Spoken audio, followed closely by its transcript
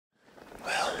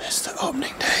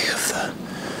opening day of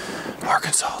the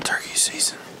Arkansas turkey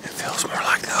season. It feels more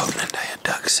like the opening day of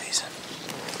duck season.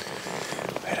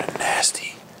 We had a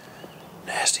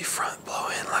nasty front blow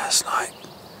in last night.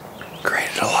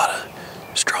 Created a lot of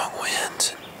strong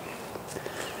winds.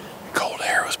 Cold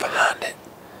air was behind it.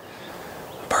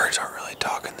 The birds aren't really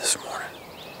talking this morning.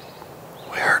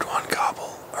 We heard one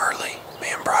gobble early. Me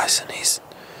and Bryson, he's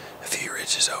a few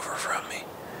ridges over from me.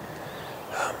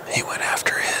 He went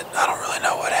after it. I don't really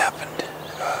know what happened.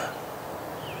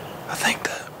 I think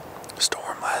the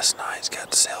storm last night's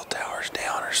got the cell towers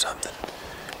down or something.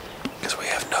 Because we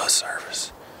have no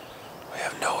service. We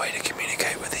have no way to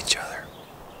communicate with each other.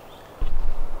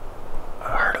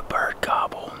 I heard a bird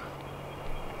gobble.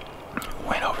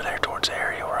 Went over there towards the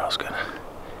area where I was gonna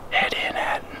head in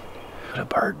at. But a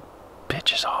bird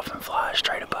pitches off and flies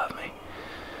straight above me.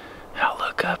 And I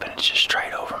look up and it's just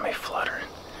straight over me, fluttering.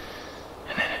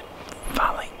 And then it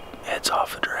finally heads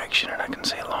off a direction and I can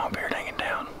see a long beard hanging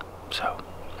down. So,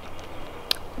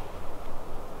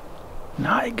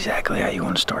 not exactly how you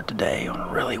want to start the day on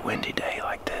a really windy day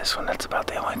like this, when that's about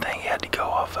the only thing you had to go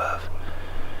off of.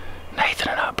 Nathan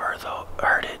and I both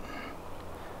heard it,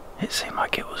 and it seemed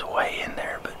like it was way in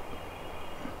there, but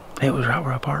it was right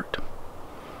where I parked.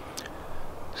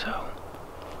 So,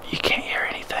 you can't hear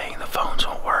anything, the phones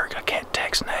won't work, I can't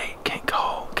text Nate, can't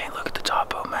call, can't look at the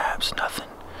topo maps, nothing.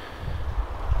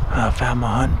 I found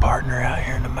my hunting partner out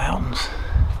here in the mountains.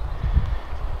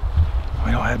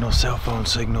 We don't have no cell phone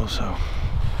signal, so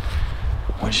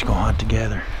we're just gonna hunt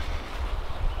together.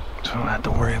 So I don't have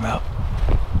to worry about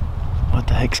what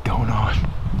the heck's going on.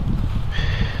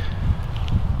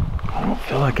 I don't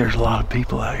feel like there's a lot of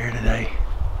people out here today.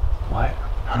 What?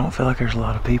 I don't feel like there's a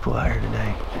lot of people out here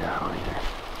today. Yeah, I don't either.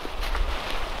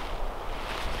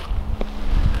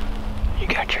 You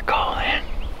got your call in?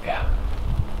 Yeah.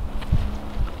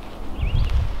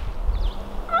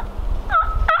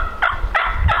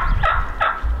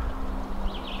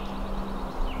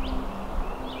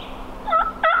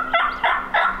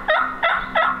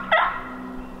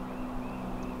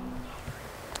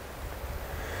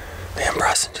 Me and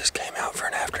Bryson just came out for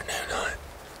an afternoon hunt.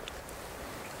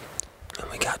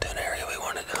 And we got to an area we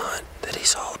wanted to hunt that he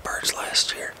saw the birds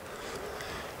last year.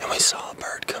 And we saw a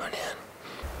bird coming in.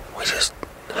 We just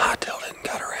hightailed it and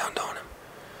got around on him.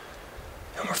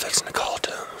 And we're fixing to call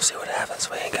to him, see what happens.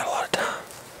 We ain't got a lot of time.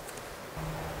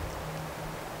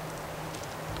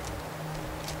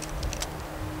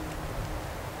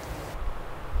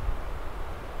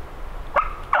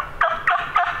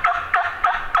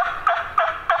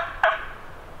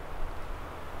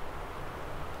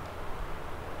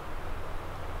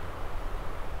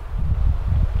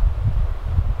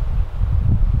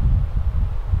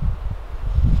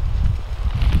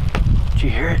 Did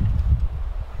you hear it?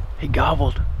 He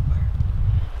gobbled.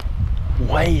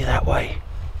 Way that way.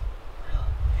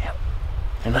 Yep.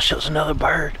 Unless it was another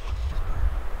bird.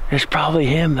 It's probably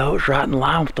him though. It's right in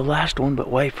line with the last one, but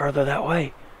way further that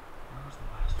way.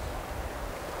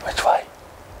 Which way?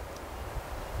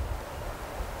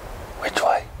 Which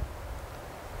way?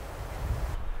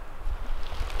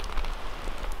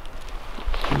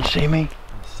 Can you see me?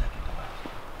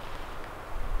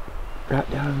 Right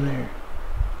down there.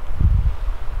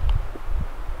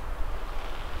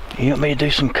 You want me to do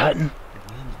some cutting?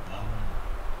 The wind's blowing.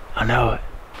 I know it.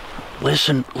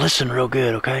 Listen real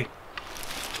good, okay?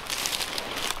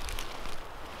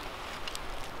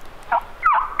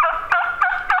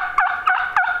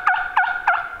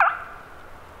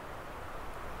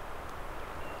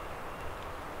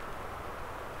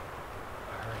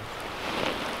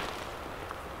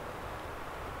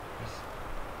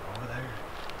 Over there.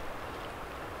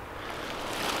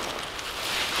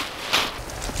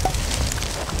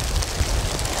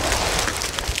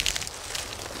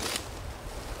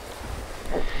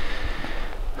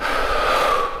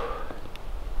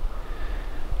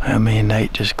 Me and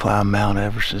Nate just climbed Mount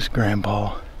Everest's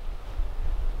grandpa.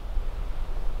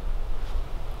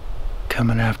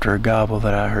 Coming after a gobble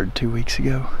that I heard 2 weeks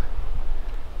ago.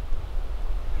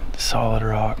 Solid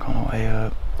rock on the way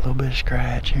up. A little bit of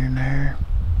scratch here and there.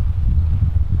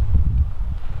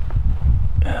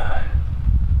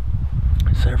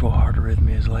 Several heart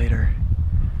arrhythmias later,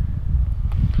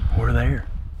 we're there.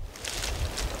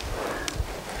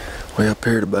 We up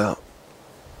here at about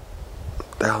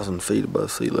 1,000 feet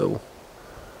above sea level.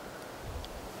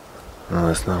 Well,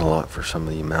 that's not a lot for some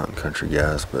of you mountain country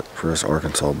guys, but for us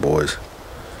Arkansas boys,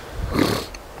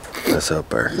 that's up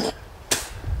there.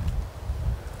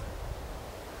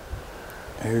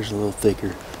 Air's a little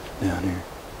thicker down here.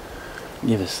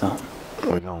 Give us something.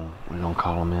 We're gonna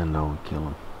call them in though and kill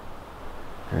them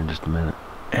here in just a minute.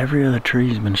 Every other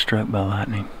tree's been struck by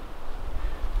lightning.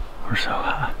 We're so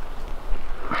high.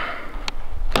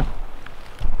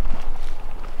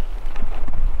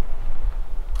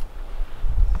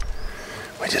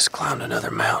 We just climbed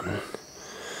another mountain.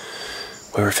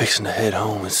 We were fixing to head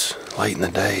home. It's late in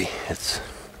the day. It's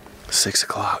 6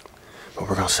 o'clock. But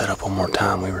we're gonna set up one more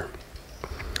time. We were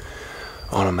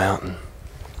on a mountain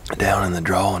down in the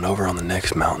draw and over on the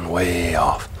next mountain way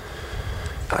off.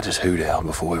 I just hooted out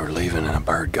before we were leaving and a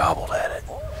bird gobbled at it.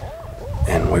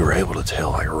 And we were able to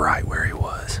tell like right where he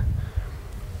was.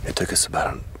 It took us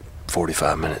about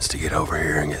 45 minutes to get over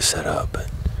here and get set up,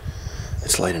 but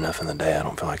it's late enough in the day I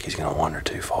don't feel like he's gonna wander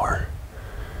too far.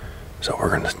 So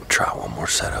we're gonna try one more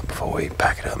setup before we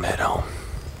pack it up and head home.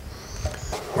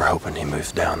 We're hoping he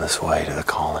moves down this way to the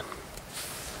calling.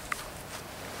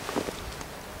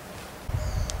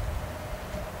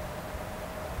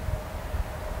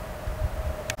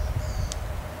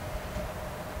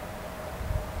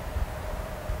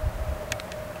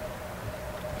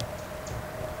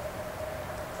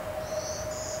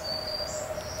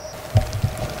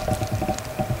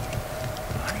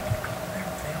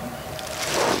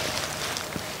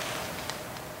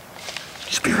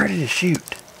 Just be ready to shoot.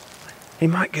 He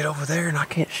might get over there and I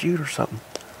can't shoot or something.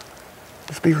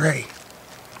 Just be ready.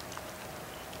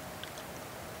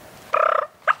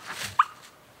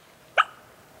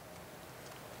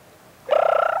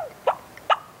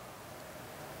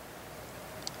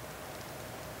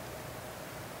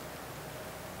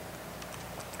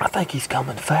 I think he's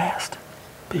coming fast.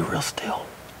 Be real still.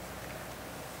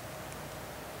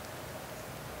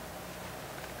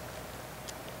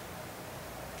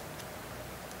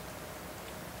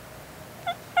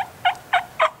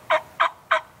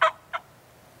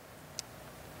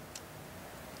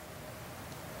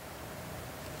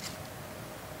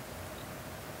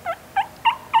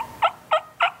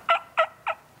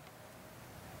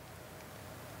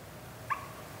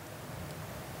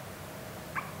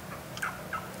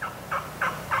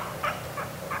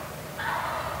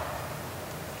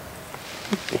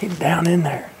 He's down in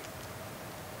there.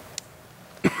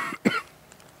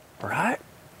 Right?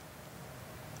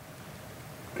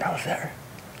 That was there.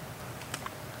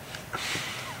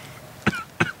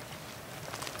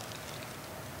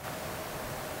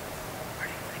 Where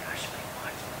do you think I should be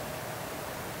watching?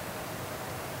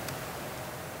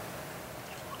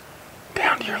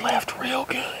 Down to your left real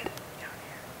good.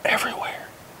 Everywhere.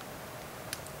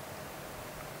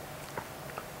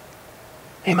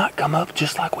 He might come up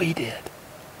just like we did.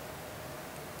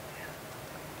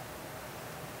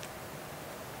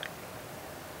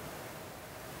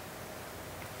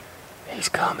 He's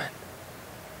coming.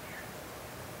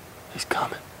 He's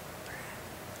coming.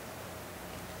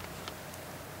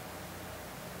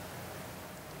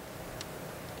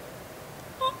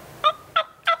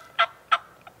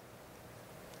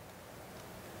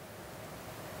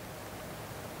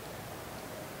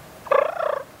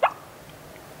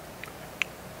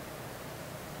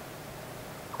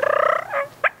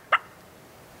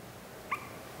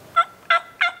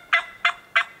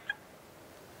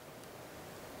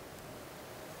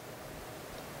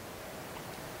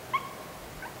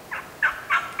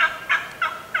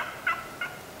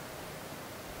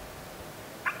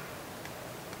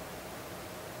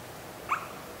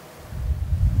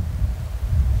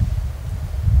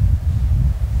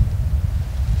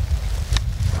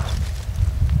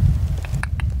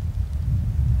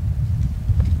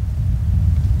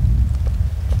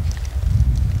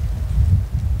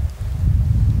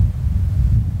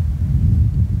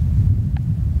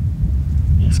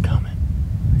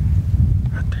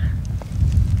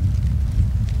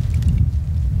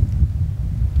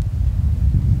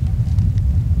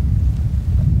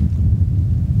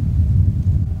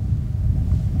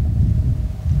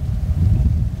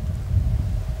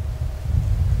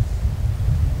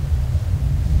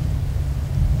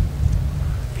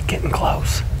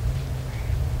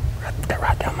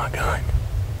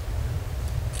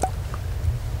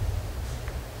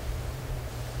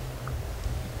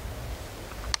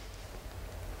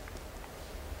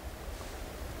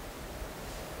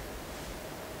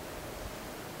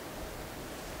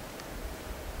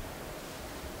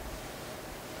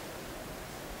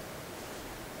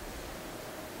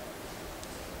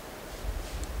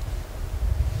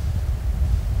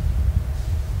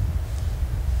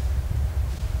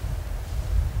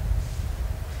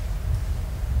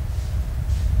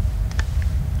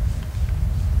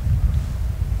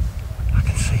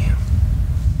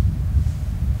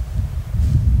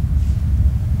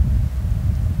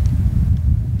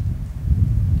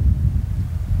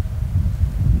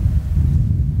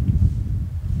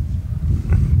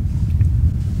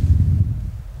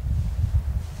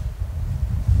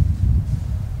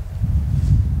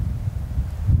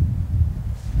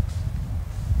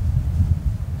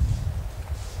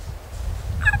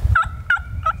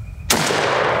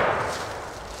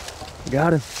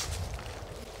 Got him.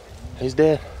 He's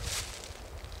dead.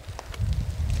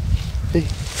 He's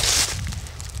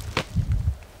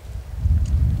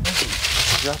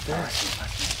right there.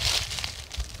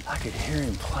 I could hear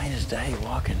him plain as day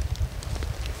walking.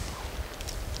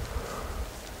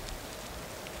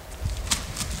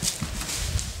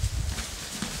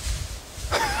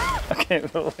 I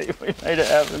can't believe we made it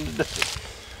happen today.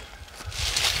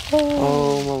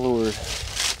 Oh my Lord.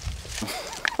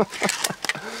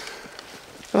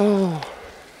 Oh,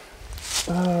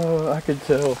 I could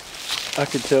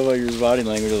tell by your body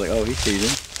language. I was like, oh, he sees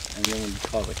him. And then when you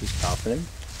call it, he's stopping him.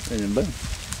 And then boom.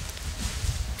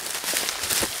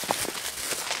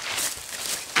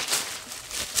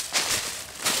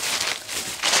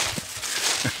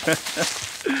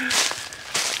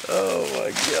 Oh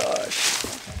my gosh.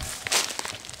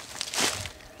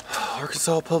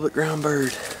 Arkansas public ground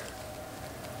bird.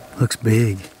 Looks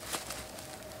big.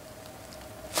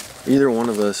 Either one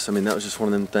of us, I mean, that was just one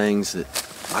of them things that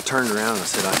I turned around and I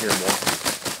said, I hear him walking.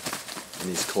 And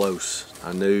he's close.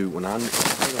 I knew when I heard him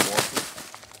walking,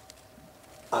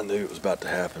 I knew it was about to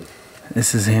happen.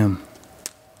 This is him.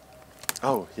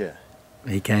 Oh, yeah.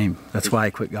 He came. That's why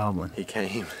he quit gobbling. He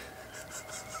came.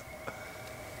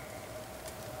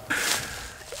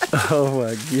 Oh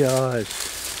my gosh.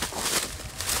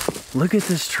 Look at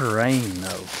this terrain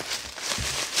though.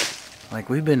 Like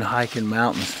we've been hiking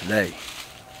mountains today.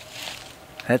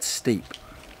 That's steep.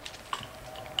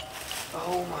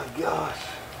 Oh my gosh.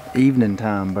 Evening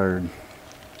time bird.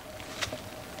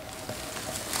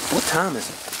 What time is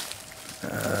it?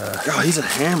 Oh, he's a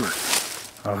hammer.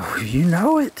 Oh, you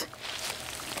know it.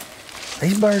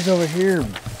 These birds over here,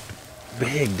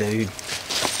 big dude.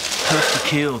 Tough to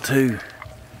kill too.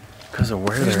 Because of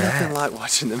where There's they're nothing at. like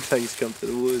watching them things come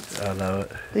through the woods. I know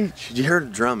it. You heard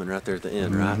the drumming right there at the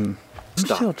end, right? I'm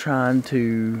Stop. still trying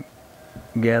to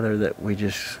gather that we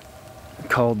just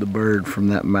called the bird from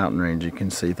that mountain range you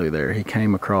can see through there. He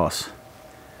came across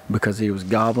because he was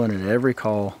gobbling at every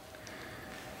call,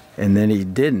 and then he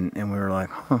didn't, and we were like,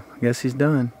 huh, I guess he's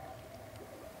done.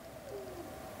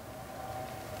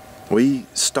 We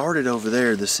started over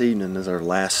there this evening as our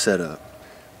last setup.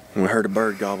 And we heard a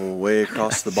bird gobble way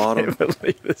across the bottom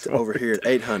over here at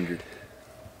 800.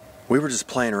 We were just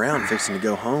playing around fixing to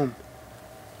go home.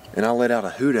 And I let out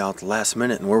a hoot out at the last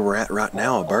minute, and where we're at right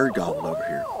now, a bird gobbled over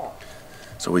here.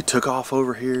 So we took off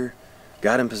over here,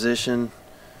 got in position.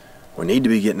 We need to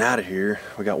be getting out of here.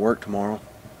 We got work tomorrow.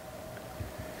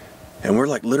 And we're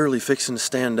like literally fixing to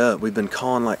stand up. We've been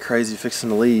calling like crazy, fixing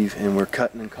to leave, and we're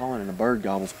cutting and calling, and a bird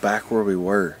gobbles back where we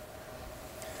were.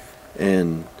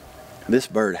 And this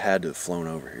bird had to have flown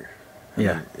over here.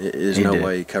 Yeah. There's no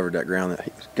way he covered that ground.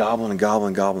 He was gobbling and gobbling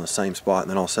and gobbling the same spot, and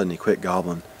then all of a sudden he quit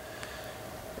gobbling.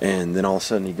 And then all of a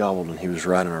sudden he gobbled, and he was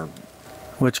right in our...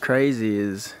 What's crazy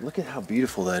is... Look at how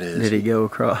beautiful that is. Did he go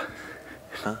across?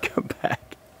 Huh? Come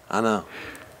back. I know.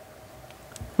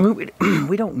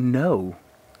 We don't know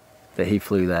that he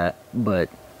flew that, but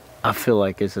I feel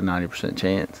like it's a 90%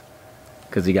 chance.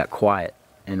 Because he got quiet.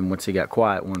 And once he got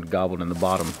quiet, one gobbled in the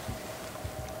bottom.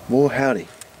 Well, howdy.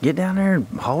 Get down there and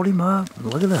hold him up.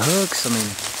 Look at the hooks. I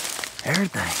mean,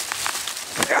 everything.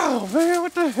 Oh, man,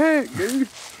 what the heck, dude?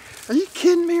 Are you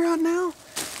kidding me right now?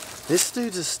 This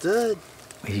dude's a stud.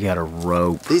 He got a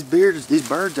rope. These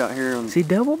birds out here. Is he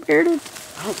double bearded?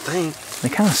 I don't think. They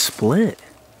kind of split.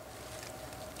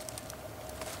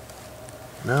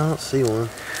 No, I don't see one.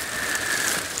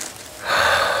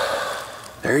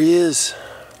 There he is.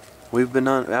 We've been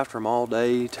after him all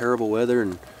day. Terrible weather,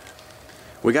 and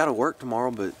we got to work tomorrow,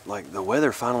 but like the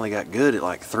weather finally got good at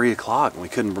like 3 o'clock, and we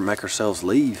couldn't make ourselves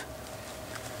leave.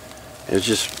 It was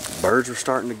just birds were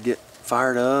starting to get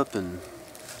fired up, and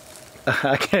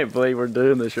I can't believe we're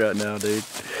doing this right now, dude.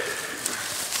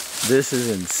 This is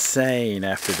insane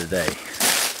after today.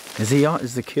 Is he on?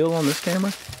 Is the kill on this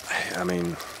camera? I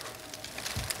mean,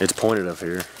 it's pointed up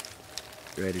here.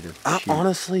 Ready to I shoot.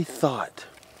 honestly thought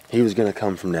he was gonna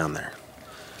come from down there.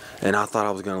 And I thought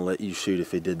I was gonna let you shoot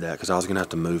if he did that, because I was gonna have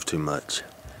to move too much.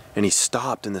 And he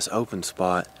stopped in this open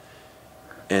spot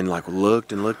and like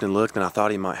looked and looked and looked, and I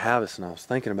thought he might have us, and I was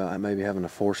thinking about maybe having to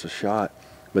force a shot,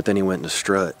 but then he went into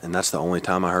strut, and that's the only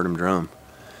time I heard him drum.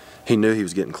 He knew he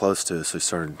was getting close to us, so he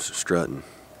started strutting.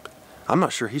 I'm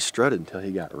not sure he strutted until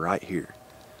he got right here.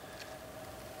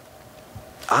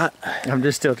 I'm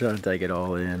just still trying to take it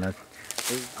all in. I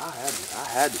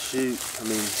had to shoot. I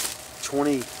mean,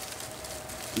 20.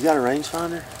 You got a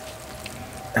rangefinder?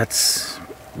 That's,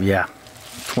 yeah,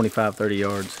 25, 30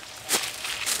 yards.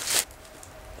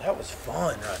 That was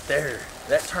fun right there.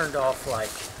 That turned off like